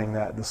were finding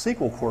that the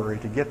SQL query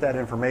to get that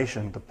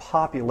information to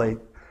populate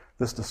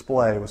this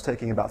display was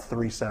taking about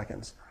 3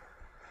 seconds.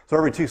 So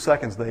every 2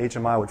 seconds, the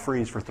HMI would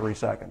freeze for 3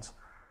 seconds.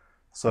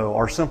 So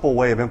our simple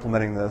way of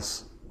implementing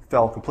this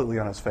fell completely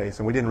on its face,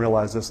 and we didn't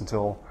realize this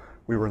until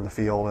we were in the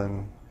field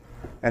and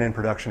in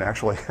production,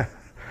 actually.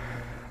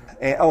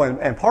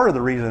 and part of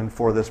the reason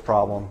for this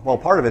problem, well,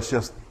 part of it's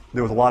just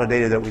there was a lot of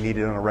data that we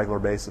needed on a regular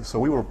basis. So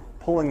we were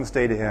pulling this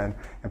data in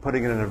and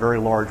putting it in a very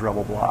large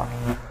Rebol block.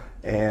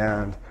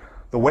 And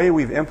the way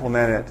we've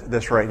implemented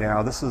this right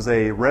now, this is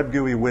a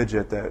RebGUI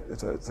widget that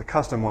it's a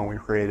custom one we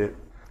created.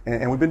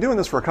 And we've been doing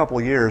this for a couple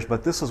of years,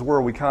 but this is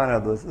where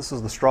this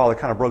is the straw that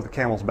kind of broke the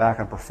camel's back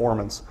on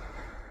performance.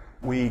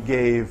 We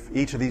gave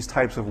each of these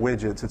types of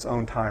widgets its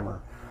own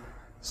timer.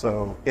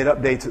 So it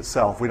updates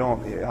itself. We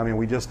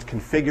just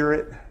configure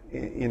it,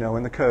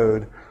 in the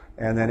code,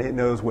 and then it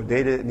knows what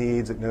data it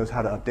needs, it knows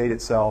how to update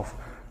itself.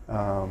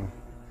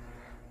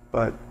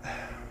 But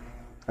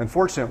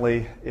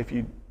unfortunately, if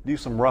you do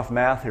some rough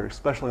math here,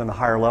 especially on the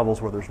higher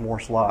levels where there's more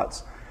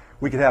slots,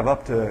 we could have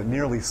up to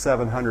nearly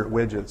 700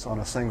 widgets on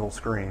a single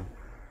screen.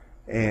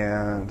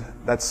 And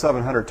that's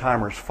 700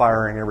 timers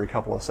firing every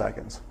couple of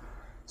seconds.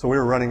 So we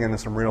were running into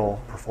some real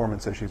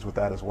performance issues with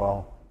that as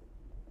well.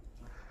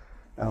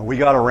 We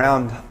got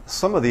around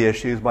some of the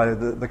issues by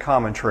the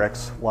common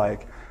tricks,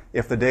 like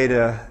if the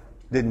data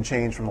didn't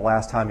change from the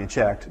last time you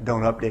checked,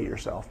 don't update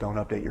yourself, don't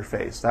update your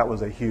face. That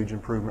was a huge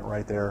improvement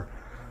right there.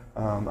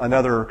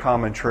 Another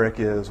common trick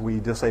is we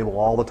disable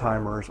all the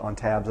timers on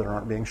tabs that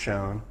aren't being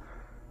shown.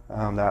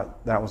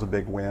 That was a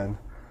big win.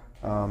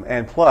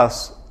 And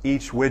plus,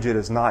 each widget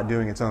is not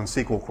doing its own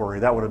SQL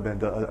query. That would have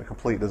been a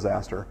complete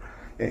disaster.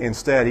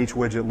 Instead, each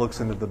widget looks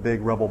into the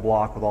big Rebol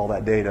block with all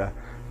that data,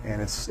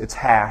 and it's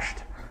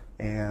hashed.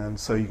 And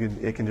so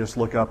it can just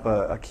look up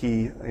a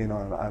key,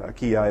 a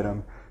key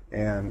item,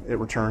 and it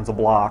returns a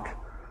block,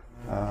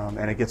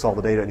 and it gets all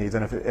the data it needs.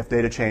 And if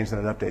data changes,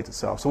 then it updates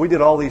itself. So we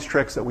did all these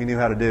tricks that we knew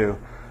how to do.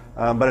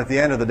 But at the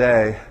end of the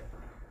day,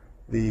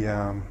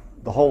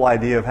 the whole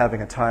idea of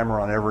having a timer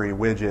on every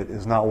widget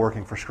is not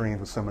working for screens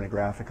with so many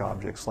graphic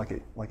objects like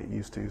it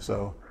used to.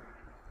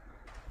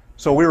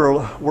 So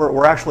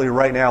we're actually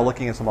right now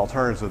looking at some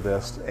alternatives of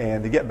this.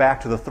 And to get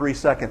back to the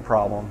 3-second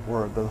problem,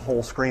 where the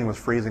whole screen was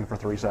freezing for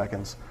 3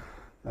 seconds,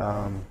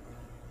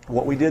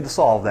 what we did to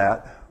solve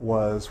that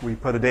was we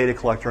put a data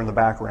collector in the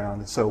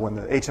background. So when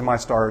the HMI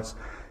starts,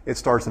 it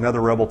starts another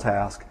Rebol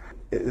task.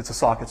 It's a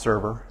socket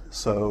server.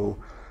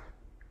 So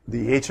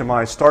the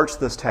HMI starts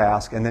this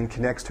task and then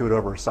connects to it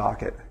over a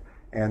socket.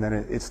 And then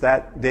it's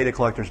that data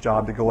collector's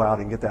job to go out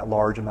and get that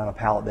large amount of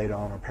pallet data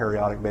on a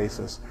periodic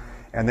basis.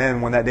 And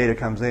then when that data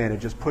comes in, it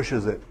just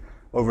pushes it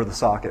over the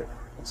socket.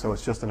 So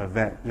it's just an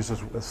event, just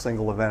a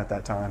single event at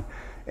that time.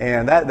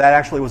 And that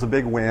actually was a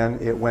big win.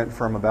 It went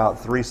from about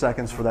 3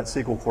 seconds for that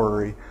SQL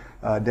query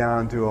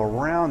down to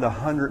around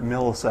 100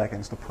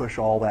 milliseconds to push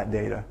all that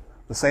data,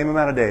 the same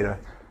amount of data.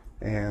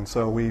 And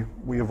so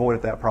we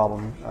avoided that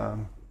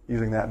problem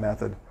using that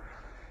method.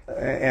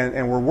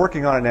 And we're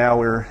working on it now.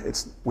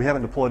 We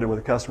haven't deployed it with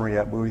a customer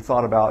yet, but we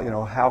thought about,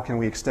 how can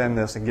we extend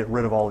this and get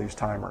rid of all these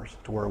timers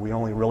to where we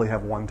only really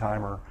have one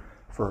timer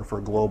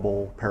for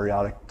global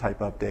periodic type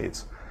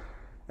updates.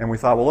 And we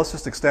thought, well, let's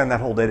just extend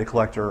that whole data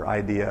collector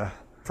idea.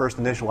 First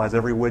initialize,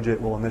 every widget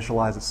will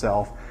initialize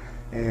itself,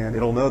 and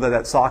it'll know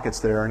that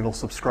socket's there, and it'll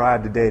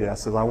subscribe to data. It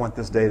says, I want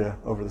this data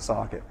over the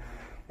socket.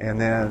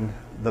 And then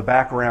the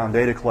background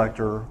data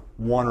collector,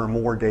 one or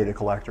more data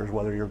collectors,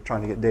 whether you're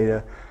trying to get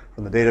data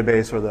from the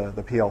database or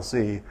the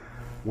PLC,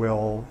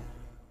 will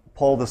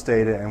pull this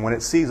data, and when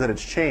it sees that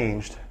it's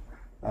changed,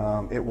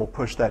 it will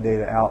push that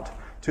data out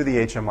to the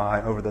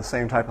HMI over the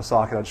same type of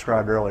socket I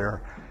described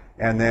earlier.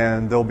 And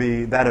then there'll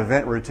be that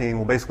event routine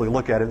will basically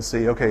look at it and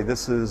see, okay,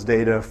 this is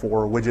data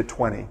for widget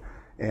 20.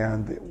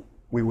 And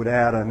we would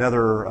add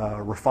another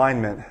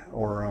refinement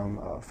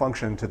or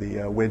function to the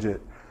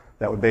widget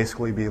that would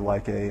basically be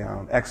like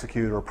a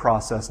execute or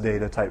process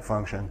data type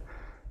function.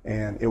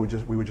 And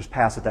we would just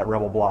pass it that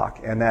Rebol block,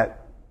 and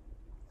that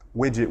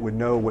widget would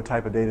know what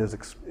type of data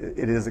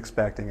it is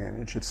expecting,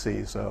 and it should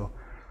see. So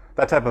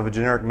that type of a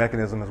generic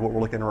mechanism is what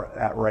we're looking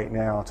at right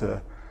now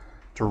to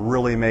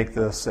really make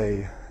this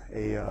a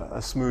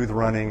smooth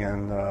running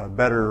and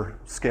better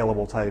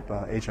scalable type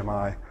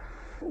HMI.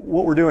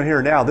 What we're doing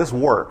here now, this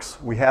works.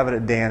 We have it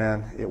at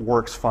Dannon. It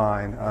works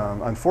fine.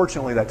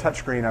 Unfortunately, that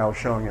touchscreen I was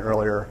showing you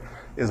earlier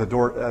is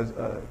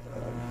a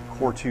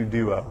Core 2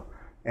 Duo,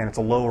 and it's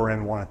a lower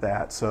end one at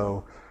that.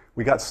 So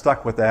we got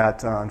stuck with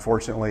that,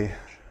 unfortunately,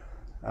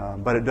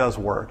 but it does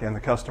work, and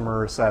the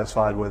customer is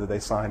satisfied with it. They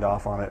signed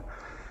off on it.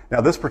 Now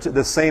this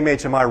same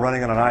HMI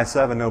running on an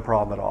i7, no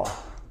problem at all.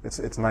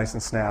 It's nice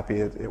and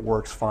snappy. It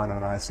works fine on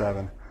an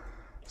i7.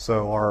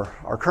 So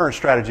our current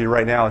strategy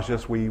right now is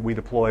just we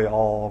deploy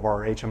all of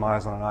our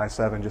HMIs on an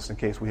i7 just in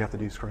case we have to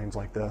do screens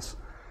like this.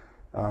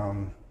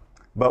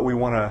 But we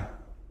want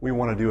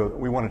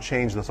to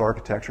change this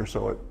architecture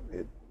so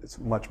it's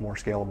much more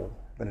scalable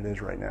than it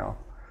is right now.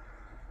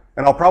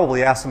 And I'll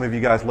probably ask some of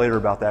you guys later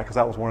about that, because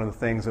that was one of the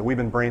things that we've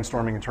been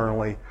brainstorming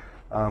internally.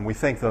 We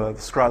think the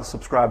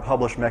subscribe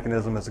publish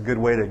mechanism is a good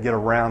way to get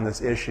around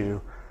this issue.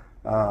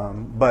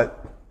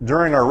 But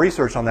during our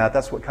research on that,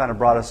 that's what kind of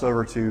brought us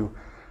over to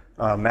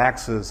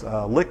Max's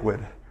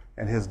Liquid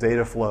and his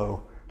data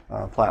flow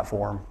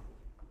platform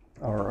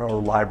or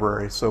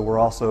library. So we're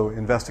also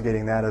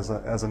investigating that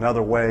as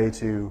another way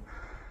to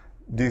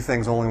do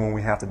things only when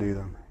we have to do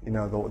them.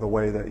 The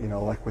way that,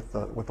 like with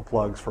the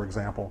plugs, for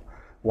example.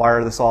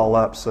 Wire this all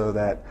up so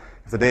that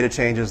if the data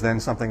changes, then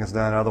something is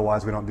done.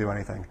 Otherwise, we don't do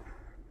anything.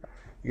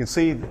 You can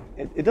see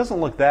it doesn't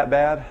look that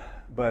bad,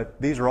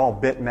 but these are all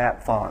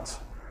bitmap fonts.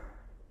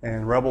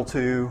 And Rebol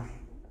 2,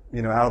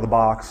 out of the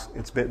box,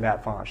 it's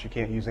bitmap fonts. You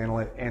can't use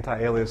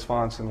anti-alias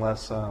fonts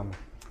unless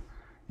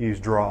you use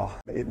draw.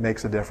 It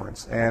makes a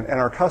difference. And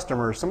our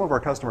customers, some of our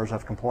customers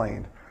have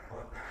complained.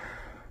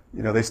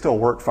 They still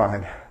work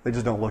fine. They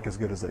just don't look as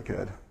good as they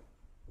could.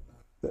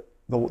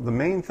 The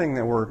main thing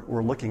that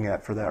we're looking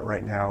at for that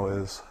right now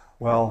is,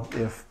 well,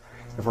 if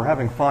we're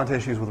having font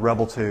issues with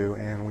Rebol 2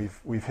 and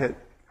we've hit,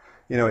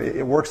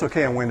 it works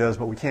okay on Windows,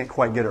 but we can't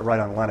quite get it right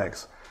on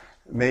Linux,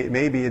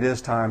 maybe it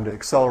is time to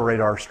accelerate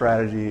our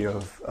strategy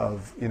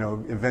of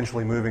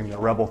eventually moving to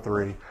Rebel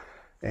 3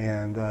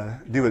 and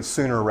do it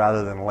sooner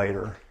rather than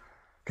later.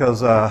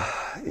 Because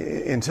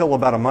until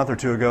about a month or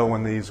two ago,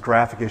 when these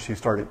graphic issues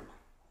started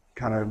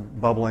kind of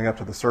bubbling up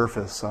to the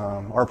surface,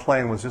 our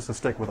plan was just to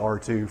stick with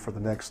R2 for the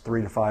next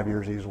 3 to 5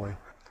 years easily.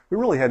 We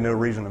really had no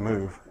reason to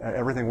move.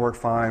 Everything worked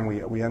fine.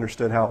 We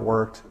understood how it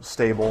worked,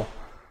 stable,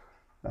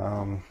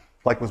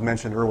 like was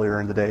mentioned earlier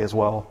in the day as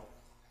well.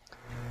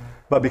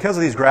 But because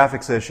of these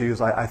graphics issues,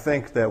 I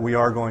think that we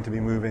are going to be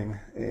moving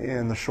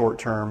in the short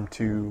term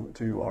to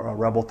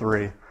Rebel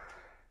 3,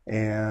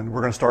 and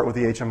we're going to start with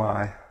the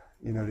HMI,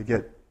 to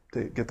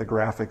get the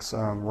graphics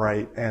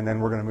right, and then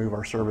we're going to move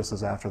our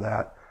services after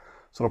that.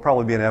 So it'll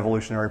probably be an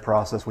evolutionary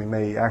process. We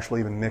may actually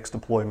even mix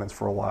deployments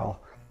for a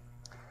while.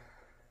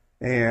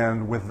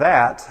 And with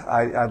that,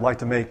 I'd like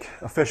to make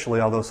officially,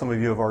 although some of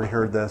you have already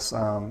heard this,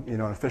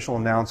 an official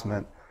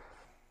announcement.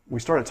 We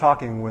started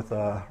talking with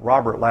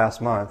Robert last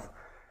month,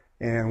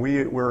 and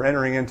we're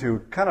entering into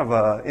kind of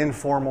an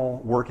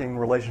informal working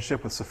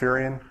relationship with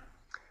Safirian.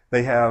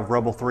 They have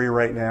Rebel 3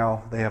 right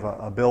now. They have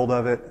a build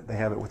of it. They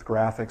have it with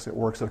graphics. It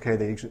works okay.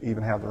 They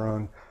even have their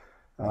own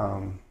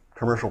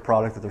commercial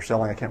product that they're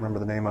selling. I can't remember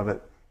the name of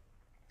it.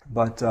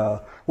 But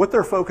what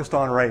they're focused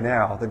on right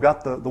now, they've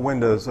got the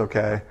Windows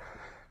okay,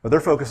 but they're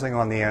focusing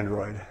on the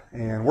Android.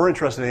 And we're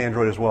interested in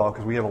Android as well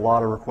because we have a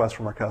lot of requests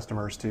from our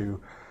customers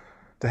to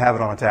have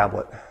it on a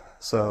tablet.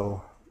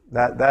 So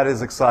that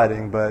is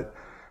exciting, but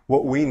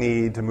what we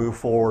need to move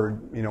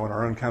forward, in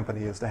our own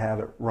company is to have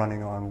it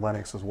running on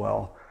Linux as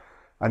well.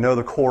 I know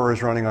the core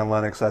is running on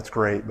Linux, that's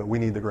great, but we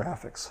need the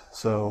graphics.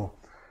 So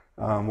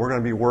we're going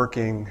to be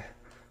working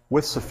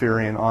with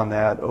Safirian on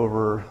that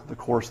over the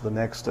course of the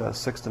next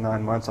 6 to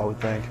 9 months, I would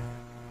think.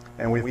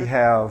 And we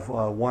have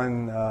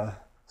one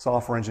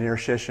software engineer,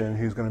 Shishin,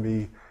 who's going to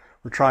be,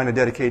 we're trying to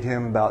dedicate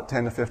him about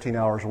 10 to 15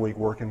 hours a week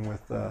working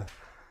with the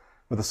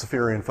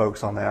Safirian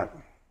folks on that.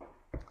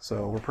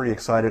 So we're pretty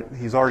excited.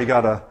 He's already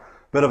got a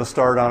bit of a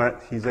start on it.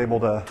 He's able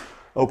to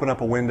open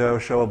up a window,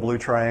 show a blue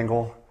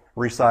triangle,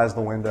 resize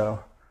the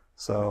window.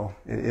 So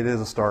it is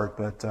a start,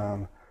 but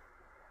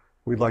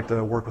we'd like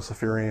to work with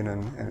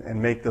Safirian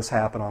and make this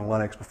happen on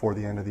Linux before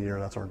the end of the year.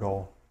 That's our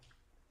goal.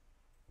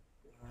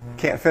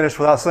 Can't finish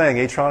without saying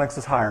Atronix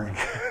is hiring.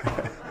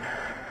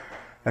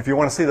 If you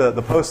want to see the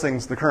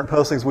postings, the current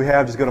postings we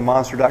have, just go to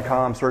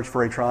monster.com, search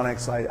for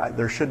Atronix.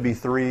 There should be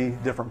 3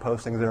 different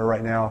postings there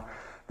right now.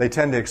 They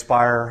tend to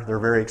expire. They're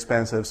very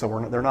expensive,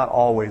 so they're not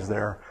always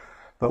there.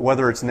 But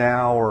whether it's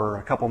now or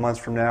a couple months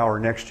from now or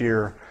next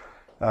year,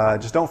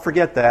 just don't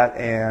forget that,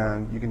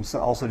 and you can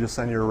also just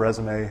send your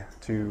resume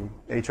to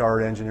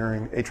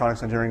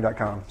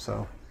hr@atronixengineering.com.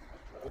 So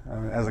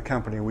as a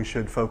company, we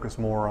should focus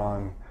more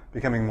on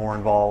becoming more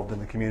involved in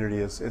the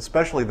community,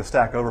 especially the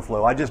Stack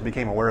Overflow. I just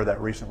became aware of that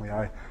recently.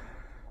 I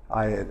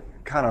had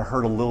kind of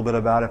heard a little bit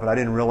about it, but I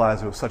didn't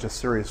realize it was such a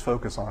serious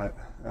focus on it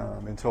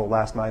until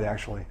last night,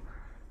 actually.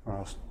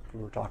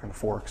 We were talking to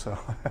Fork, so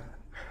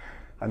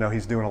I know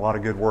he's doing a lot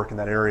of good work in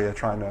that area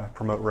trying to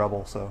promote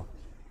Rebel. So,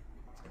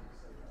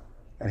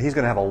 and he's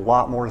going to have a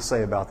lot more to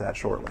say about that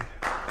shortly.